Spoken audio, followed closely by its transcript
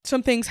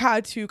some things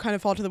had to kind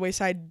of fall to the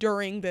wayside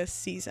during this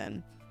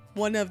season.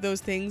 One of those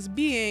things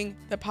being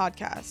the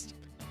podcast.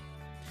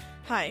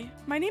 Hi,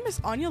 my name is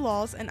Anya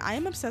Laws, and I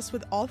am obsessed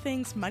with all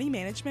things money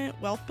management,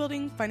 wealth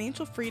building,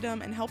 financial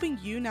freedom, and helping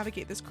you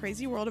navigate this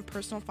crazy world of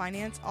personal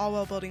finance, all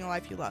while building a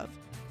life you love.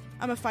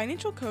 I'm a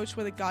financial coach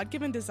with a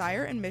God-given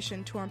desire and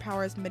mission to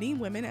empower as many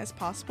women as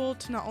possible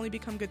to not only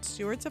become good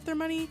stewards of their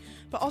money,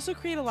 but also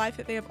create a life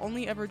that they have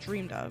only ever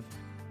dreamed of.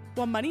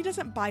 While money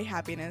doesn't buy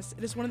happiness,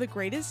 it is one of the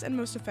greatest and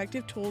most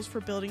effective tools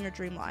for building your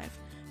dream life.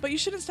 But you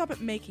shouldn't stop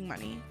at making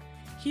money.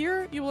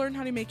 Here, you will learn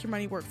how to make your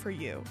money work for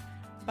you.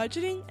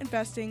 Budgeting,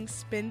 investing,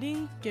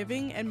 spending,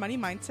 giving, and money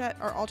mindset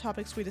are all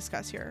topics we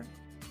discuss here.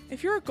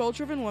 If you're a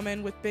goal-driven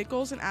woman with big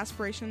goals and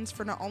aspirations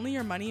for not only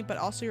your money, but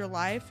also your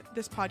life,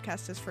 this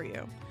podcast is for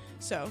you.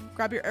 So,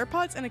 grab your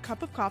AirPods and a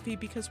cup of coffee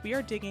because we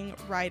are digging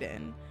right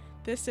in.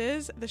 This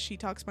is the She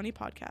Talks Money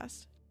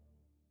podcast.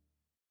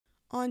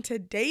 On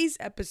today's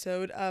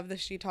episode of the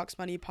She Talks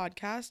Money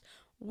podcast,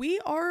 we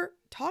are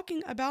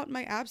talking about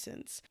my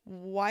absence.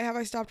 Why have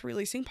I stopped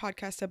releasing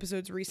podcast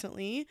episodes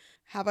recently?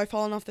 Have I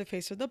fallen off the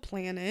face of the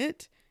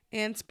planet?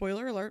 And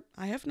spoiler alert,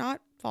 I have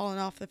not fallen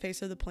off the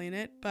face of the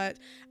planet, but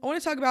I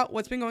want to talk about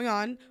what's been going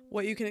on,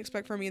 what you can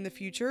expect from me in the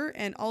future,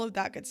 and all of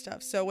that good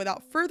stuff. So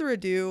without further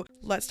ado,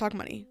 let's talk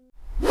money.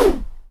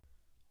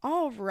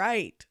 All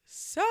right,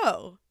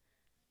 so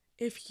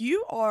if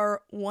you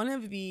are one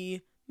of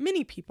the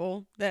many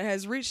people that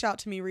has reached out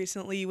to me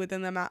recently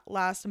within the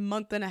last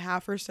month and a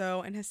half or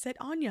so and has said,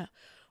 Anya,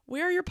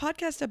 where are your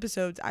podcast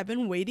episodes? I've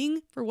been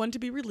waiting for one to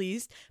be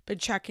released, been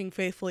checking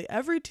faithfully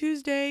every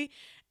Tuesday,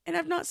 and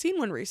I've not seen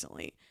one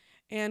recently.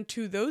 And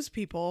to those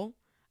people,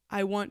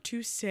 I want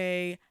to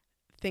say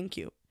thank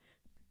you.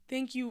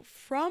 Thank you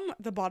from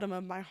the bottom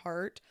of my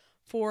heart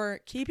for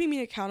keeping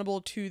me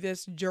accountable to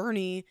this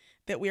journey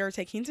that we are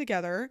taking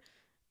together.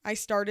 I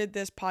started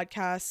this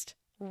podcast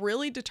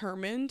really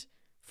determined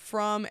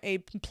from a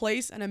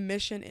place and a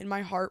mission in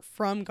my heart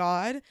from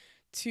God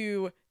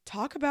to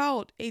talk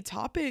about a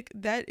topic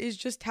that is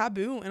just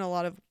taboo in a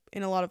lot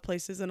of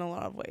places in a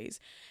lot of ways.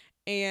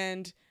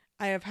 And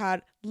I have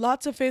had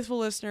lots of faithful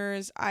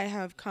listeners. I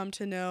have come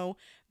to know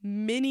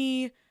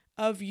many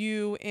of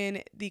you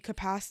in the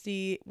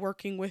capacity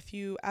working with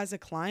you as a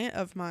client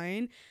of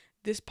mine.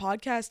 This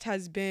podcast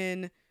has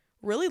been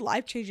really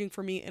life-changing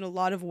for me in a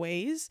lot of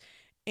ways.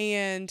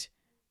 And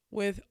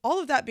with all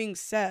of that being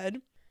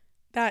said,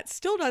 that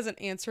still doesn't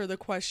answer the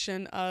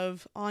question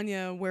of,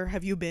 Anya, where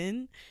have you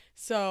been?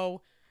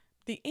 So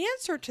the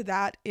answer to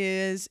that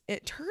is,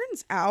 it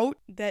turns out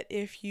that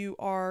if you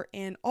are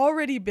an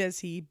already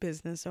busy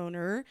business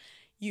owner,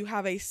 you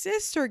have a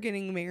sister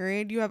getting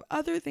married, you have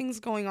other things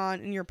going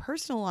on in your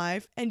personal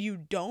life, and you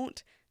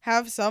don't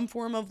have some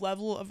form of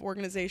level of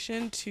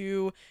organization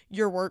to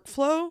your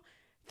workflow,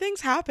 things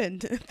happen.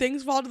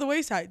 Things fall to the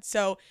wayside.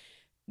 So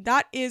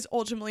that is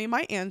ultimately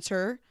my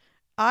answer.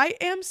 I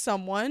am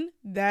someone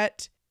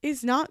that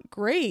is not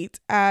great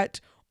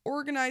at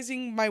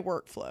organizing my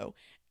workflow,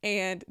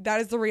 and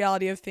that is the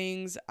reality of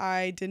things.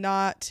 I did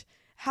not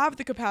have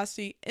the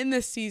capacity in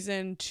this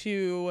season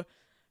to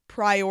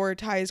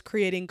prioritize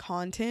creating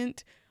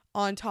content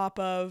on top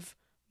of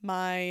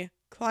my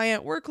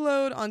client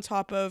workload, on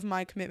top of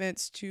my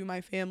commitments to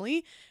my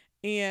family,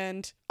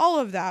 and all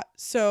of that.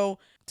 So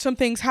some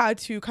things had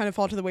to kind of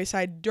fall to the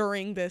wayside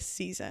during this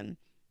season.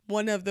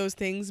 One of those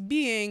things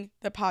being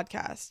the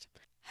podcast.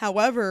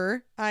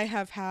 However, I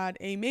have had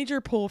a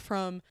major pull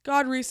from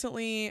God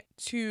recently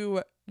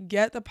to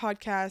get the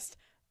podcast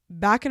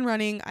back and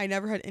running. I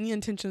never had any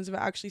intentions of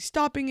actually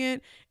stopping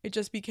it. It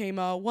just became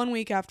a one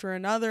week after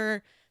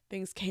another.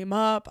 Things came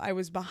up. I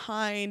was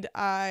behind.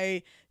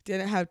 I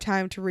didn't have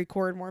time to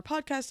record more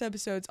podcast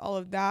episodes, all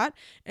of that.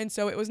 And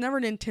so it was never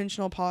an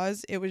intentional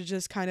pause. It was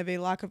just kind of a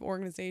lack of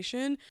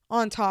organization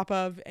on top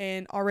of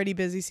an already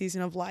busy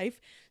season of life.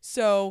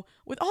 So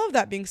with all of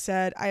that being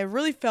said, I have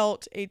really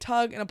felt a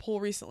tug and a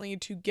pull recently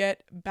to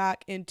get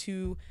back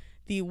into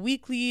the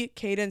weekly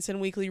cadence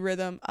and weekly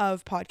rhythm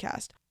of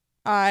podcast.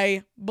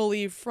 I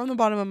believe from the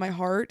bottom of my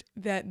heart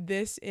that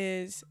this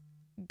is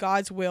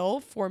God's will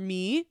for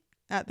me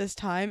at this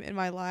time in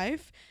my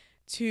life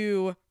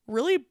to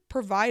really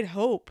provide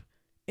hope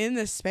in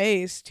this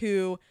space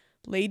to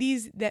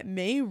ladies that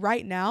may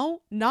right now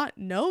not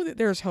know that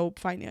there's hope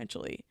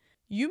financially.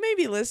 You may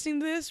be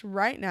listening to this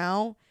right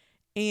now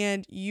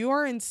and you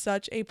are in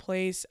such a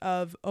place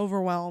of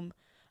overwhelm,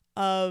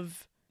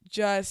 of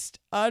just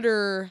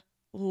utter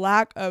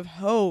lack of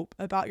hope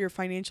about your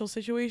financial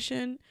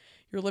situation.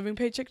 You're living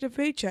paycheck to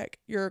paycheck.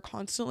 You're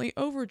constantly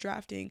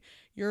overdrafting.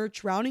 You're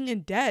drowning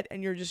in debt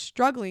and you're just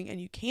struggling and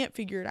you can't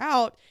figure it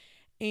out.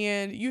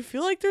 And you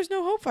feel like there's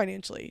no hope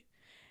financially.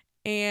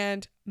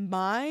 And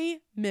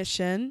my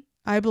mission,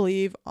 I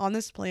believe, on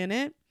this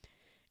planet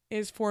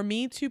is for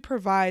me to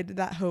provide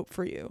that hope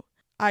for you.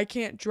 I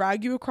can't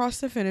drag you across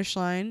the finish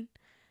line.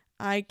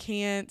 I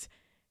can't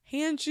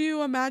hand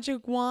you a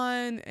magic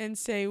wand and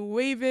say,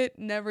 wave it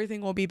and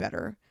everything will be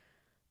better.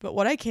 But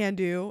what I can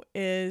do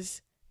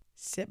is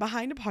sit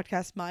behind a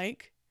podcast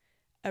mic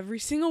every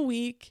single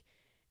week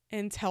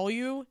and tell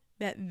you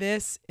that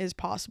this is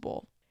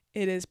possible.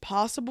 It is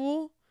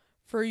possible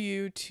for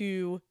you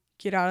to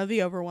get out of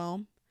the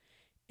overwhelm.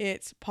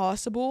 It's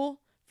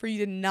possible for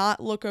you to not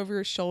look over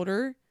your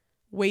shoulder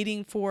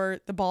waiting for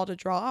the ball to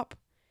drop.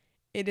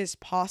 It is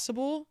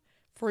possible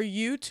for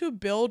you to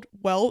build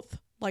wealth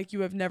like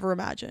you have never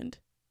imagined.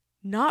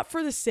 Not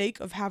for the sake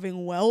of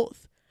having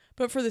wealth,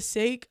 but for the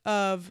sake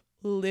of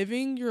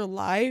living your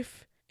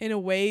life in a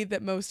way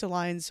that most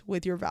aligns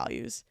with your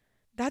values.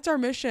 That's our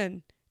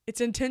mission.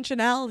 It's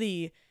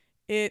intentionality.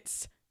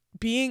 It's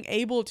being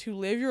able to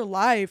live your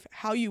life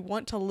how you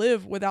want to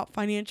live without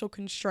financial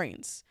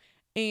constraints.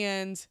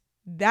 And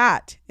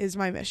that is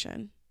my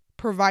mission.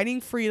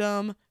 Providing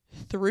freedom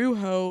through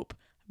hope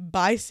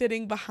by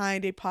sitting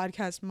behind a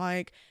podcast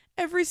mic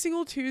every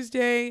single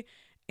Tuesday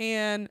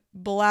and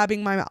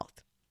blabbing my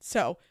mouth.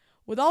 So,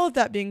 with all of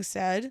that being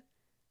said,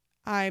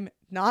 I'm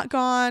not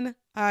gone.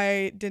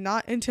 I did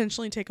not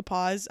intentionally take a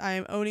pause. I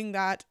am owning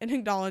that and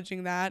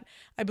acknowledging that.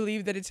 I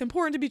believe that it's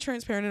important to be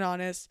transparent and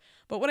honest.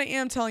 But what I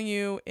am telling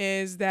you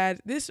is that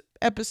this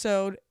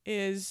episode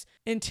is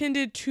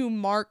intended to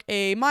mark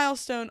a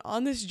milestone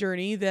on this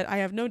journey that I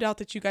have no doubt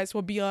that you guys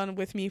will be on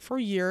with me for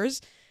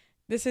years.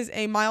 This is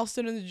a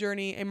milestone in the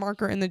journey, a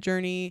marker in the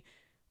journey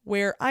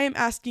where I am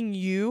asking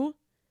you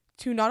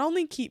to not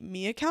only keep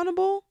me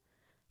accountable,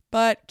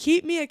 but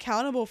keep me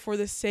accountable for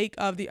the sake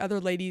of the other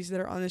ladies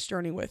that are on this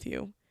journey with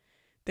you.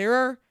 There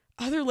are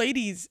other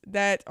ladies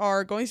that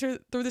are going through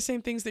the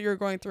same things that you're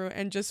going through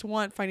and just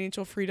want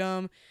financial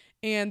freedom,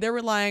 and they're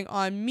relying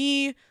on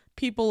me,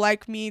 people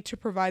like me, to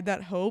provide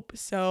that hope.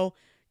 So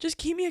just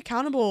keep me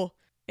accountable.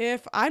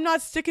 If I'm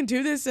not sticking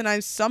to this and I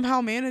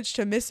somehow manage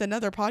to miss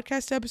another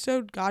podcast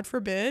episode, God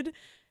forbid,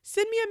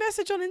 send me a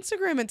message on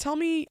Instagram and tell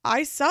me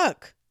I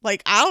suck.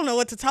 Like, I don't know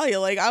what to tell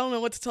you. I don't know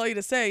what to tell you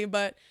to say,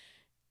 but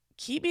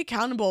keep me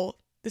accountable.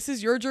 This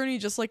is your journey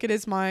just like it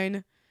is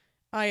mine.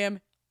 I am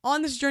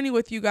on this journey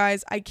with you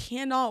guys. I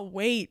cannot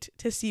wait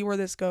to see where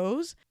this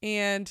goes.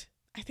 And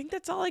I think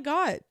that's all I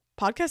got.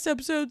 Podcast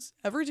episodes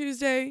every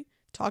Tuesday,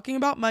 talking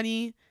about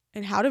money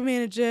and how to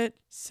manage it.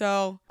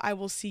 So I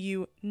will see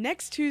you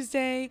next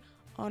Tuesday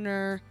on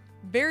our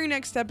very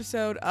next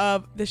episode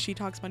of the She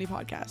Talks Money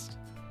podcast.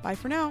 Bye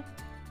for now.